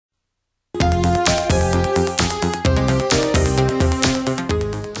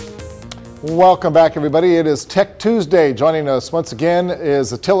welcome back, everybody. It is Tech Tuesday. Joining us once again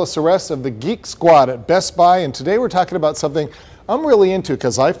is Attila Sarest of the Geek Squad at Best Buy, and today we're talking about something I'm really into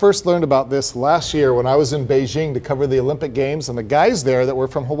because I first learned about this last year when I was in Beijing to cover the Olympic Games, and the guys there that were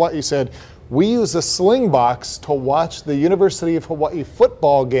from Hawaii said, we use a Slingbox to watch the University of Hawaii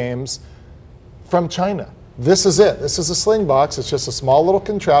football games from China. This is it. This is a Slingbox. It's just a small little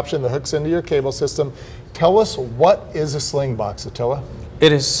contraption that hooks into your cable system. Tell us, what is a Slingbox, Attila?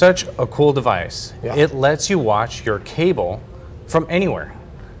 It is such a cool device. Yeah. It lets you watch your cable from anywhere.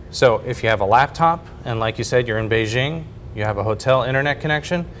 So if you have a laptop, and like you said, you're in Beijing, you have a hotel internet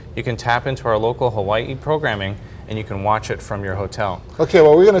connection, you can tap into our local Hawaii programming and you can watch it from your hotel. Okay,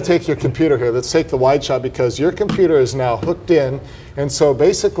 well, we're going to take your computer here. Let's take the wide shot because your computer is now hooked in. And so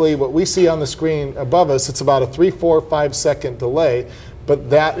basically what we see on the screen above us, it's about a 3, 4, 5 second delay.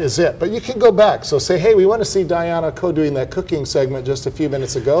 But that is it. But you can go back. So say, hey, we want to see Diana doing that cooking segment just a few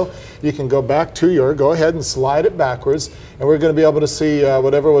minutes ago. You can go back to go ahead and slide it backwards, and we're going to be able to see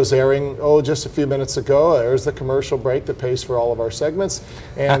whatever was airing, just a few minutes ago. There's the commercial break that pays for all of our segments.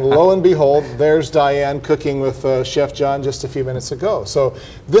 And lo and behold, there's Diane cooking with Chef John just a few minutes ago. So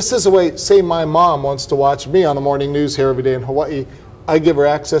this is a way, say my mom wants to watch me on the morning news here every day in Hawaii. I give her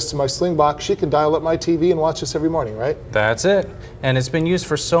access to my Slingbox. She can dial up my TV and watch us every morning, right? That's it. And it's been used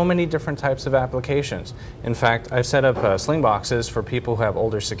for so many different types of applications. In fact, I've set up Slingboxes for people who have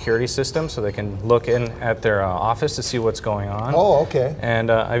older security systems so they can look in at their office to see what's going on. Oh, okay.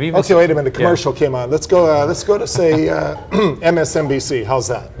 And I've even... Okay, wait a minute. The commercial came on. Let's go to, say, MSNBC. How's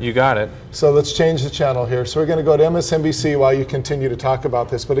that? You got it. So let's change the channel here. So we're going to go to MSNBC while you continue to talk about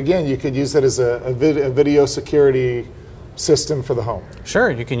this. But again, you could use it as a video security system for the home. Sure,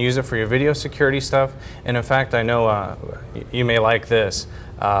 you can use it for your video security stuff. And in fact, I know you may like this.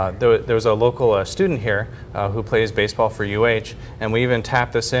 There was a local student here who plays baseball for UH, and we even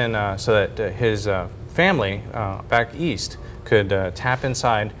tapped this in so that his family back east could tap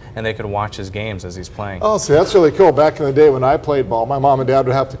inside and they could watch his games as he's playing. Oh, see, that's really cool. Back in the day when I played ball, my mom and dad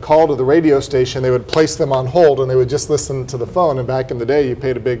would have to call to the radio station. They would place them on hold and they would just listen to the phone. And back in the day, you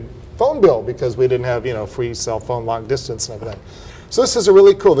paid a big phone bill because we didn't have, free cell phone long distance and everything. So this is a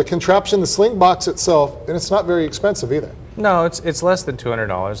really cool. The contraption, the Slingbox itself, and it's not very expensive either. No, it's less than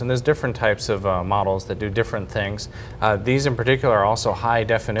 $200, and there's different types of models that do different things. These in particular are also high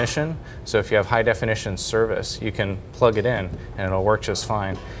definition, so if you have high definition service, you can plug it in and it'll work just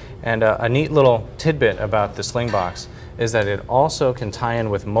fine. And a neat little tidbit about the Slingbox is that it also can tie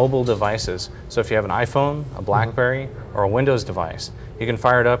in with mobile devices. So if you have an iPhone, a BlackBerry, or a Windows device, you can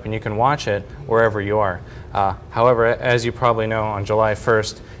fire it up and you can watch it wherever you are. However, as you probably know, on July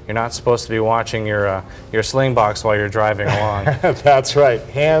 1st, you're not supposed to be watching your Slingbox while you're driving along. That's right,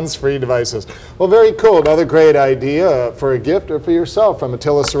 hands-free devices. Well, very cool. Another great idea for a gift or for yourself from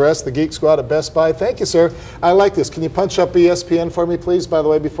Attila Sarest, the Geek Squad at Best Buy. Thank you, sir. I like this. Can you punch up ESPN for me, please, by the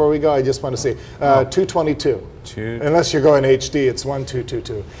way, before we go? I just want to see. 222. Unless you're going HD, it's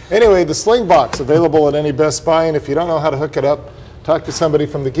 1222. Anyway, the Slingbox, available at any Best Buy, and if you don't know how to hook it up, talk to somebody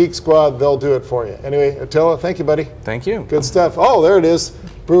from the Geek Squad. They'll do it for you. Anyway, Attila, thank you, buddy. Thank you. Good stuff. Oh, there it is.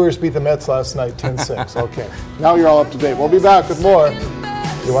 Brewers beat the Mets last night, 10-6. Okay. Now you're all up to date. We'll be back with more.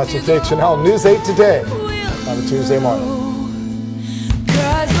 You're watching KHNL News 8 Today on a Tuesday morning.